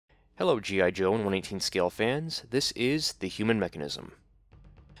Hello G.I. Joe and 1/18 scale fans, this is The Human Mechanism.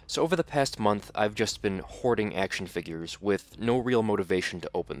 So over the past month, I've just been hoarding action figures with no real motivation to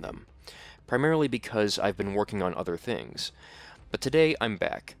open them, primarily because I've been working on other things. But today, I'm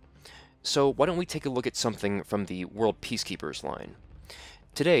back. So why don't we take a look at something from the World Peacekeepers line.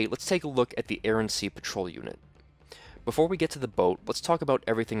 Today, let's take a look at the Air and Sea Patrol Unit. Before we get to the boat, let's talk about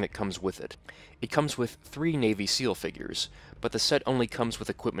everything that comes with it. It comes with 3 Navy SEAL figures, but the set only comes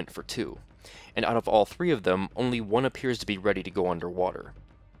with equipment for 2, and out of all 3 of them, only 1 appears to be ready to go underwater.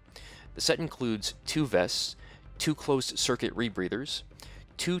 The set includes 2 vests, 2 closed-circuit rebreathers,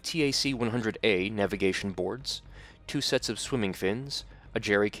 2 TAC-100A navigation boards, 2 sets of swimming fins, a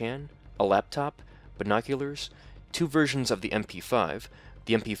jerry can, a laptop, binoculars, 2 versions of the MP5,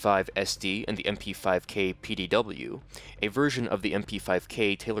 the MP5 SD and the MP5K PDW, a version of the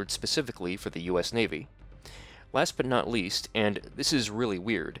MP5K tailored specifically for the US Navy. Last but not least, and this is really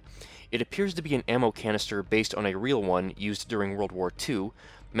weird, it appears to be an ammo canister based on a real one used during World War II,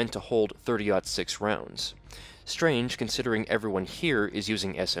 meant to hold 30-06 rounds. Strange considering everyone here is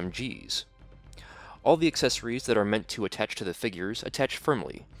using SMGs. All the accessories that are meant to attach to the figures attach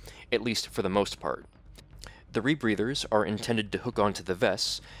firmly, at least for the most part. The rebreathers are intended to hook onto the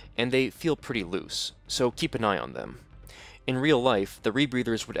vests, and they feel pretty loose, so keep an eye on them. In real life, the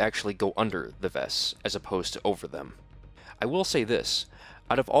rebreathers would actually go under the vests, as opposed to over them. I will say this,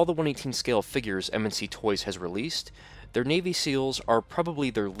 out of all the 1/18 scale figures M&C Toys has released, their Navy SEALs are probably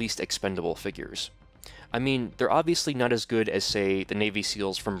their least expendable figures. I mean, they're obviously not as good as, say, the Navy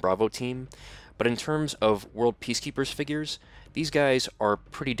SEALs from Bravo Team, but in terms of World Peacekeepers figures, these guys are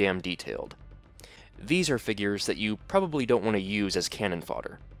pretty damn detailed. These are figures that you probably don't want to use as cannon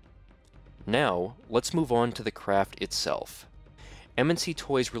fodder. Now, let's move on to the craft itself. M&C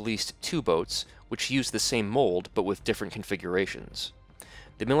Toys released 2 boats, which use the same mold but with different configurations.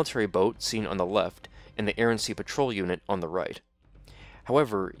 The military boat, seen on the left, and the Air and Sea Patrol Unit on the right.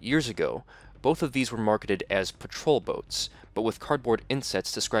 However, years ago, both of these were marketed as patrol boats, but with cardboard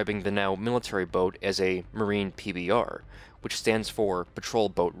insets describing the now military boat as a Marine PBR, which stands for Patrol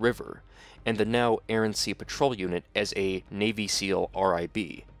Boat River, and the now Air and Sea Patrol Unit as a Navy SEAL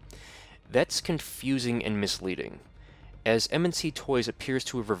RIB. That's confusing and misleading, as M&C Toys appears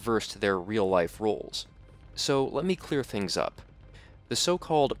to have reversed their real-life roles. So let me clear things up. The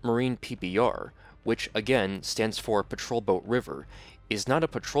so-called Marine PBR, which again stands for Patrol Boat River, is not a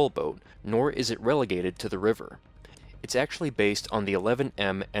patrol boat, nor is it relegated to the river. It's actually based on the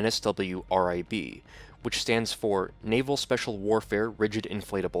 11M NSW RIB, which stands for Naval Special Warfare Rigid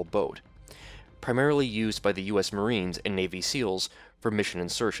Inflatable Boat, primarily used by the US Marines and Navy SEALs for mission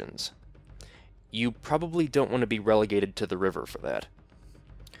insertions. You probably don't want to be relegated to the river for that.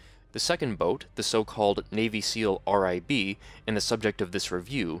 The second boat, the so-called Navy SEAL RIB, and the subject of this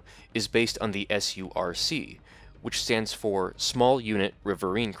review, is based on the SURC, which stands for Small Unit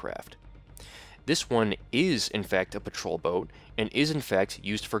Riverine Craft. This one is in fact a patrol boat, and is in fact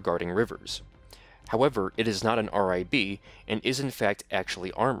used for guarding rivers. However, it is not an RIB, and is in fact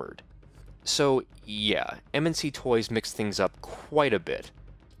actually armored. So yeah, M&C Toys mixed things up quite a bit.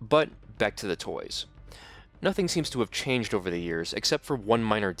 But back to the toys. Nothing seems to have changed over the years except for one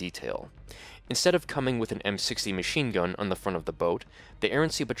minor detail. Instead of coming with an M60 machine gun on the front of the boat, the Air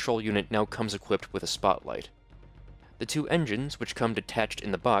and Sea Patrol Unit now comes equipped with a spotlight. The 2 engines, which come detached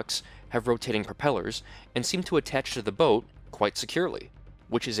in the box, have rotating propellers and seem to attach to the boat quite securely,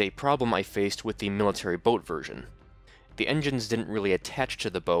 which is a problem I faced with the military boat version. The engines didn't really attach to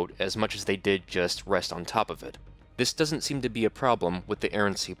the boat as much as they did just rest on top of it. This doesn't seem to be a problem with the Air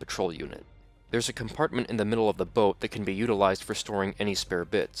and Sea Patrol Unit. There's a compartment in the middle of the boat that can be utilized for storing any spare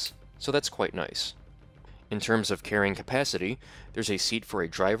bits, so that's quite nice. In terms of carrying capacity, there's a seat for a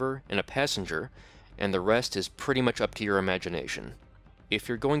driver and a passenger, and the rest is pretty much up to your imagination. If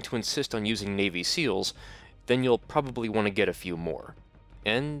you're going to insist on using Navy SEALs, then you'll probably want to get a few more.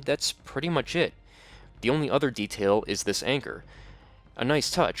 And that's pretty much it. The only other detail is this anchor. A nice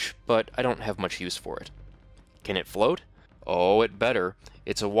touch, but I don't have much use for it. Can it float? Oh, it better.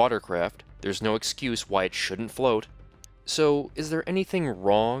 It's a watercraft. There's no excuse why it shouldn't float. So, is there anything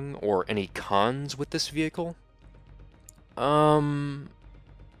wrong or any cons with this vehicle? No.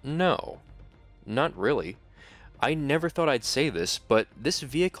 Not really. I never thought I'd say this, but this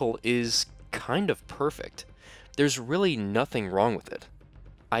vehicle is kind of perfect. There's really nothing wrong with it.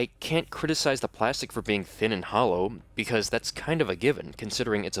 I can't criticize the plastic for being thin and hollow, because that's kind of a given,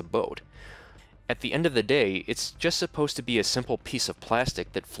 considering it's a boat. At the end of the day, it's just supposed to be a simple piece of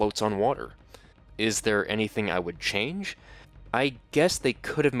plastic that floats on water. Is there anything I would change? I guess they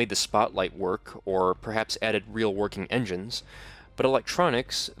could have made the spotlight work, or perhaps added real working engines, But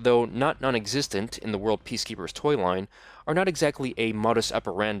electronics, though not non-existent in the World Peacekeepers toy line, are not exactly a modus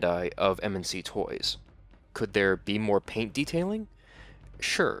operandi of M&C toys. Could there be more paint detailing?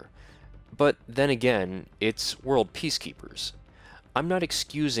 Sure. But then again, it's World Peacekeepers. I'm not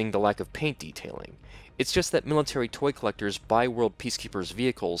excusing the lack of paint detailing. It's just that military toy collectors buy World Peacekeepers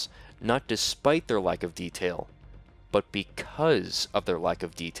vehicles not despite their lack of detail, but because of their lack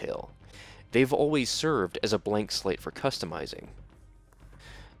of detail. They've always served as a blank slate for customizing.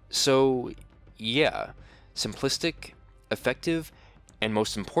 So, yeah, simplistic, effective, and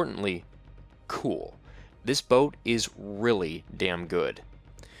most importantly, cool. This boat is really damn good.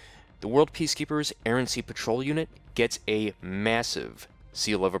 The World Peacekeepers Air and Sea Patrol Unit gets a massive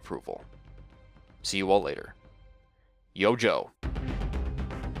seal of approval. See you all later. Yo, Joe.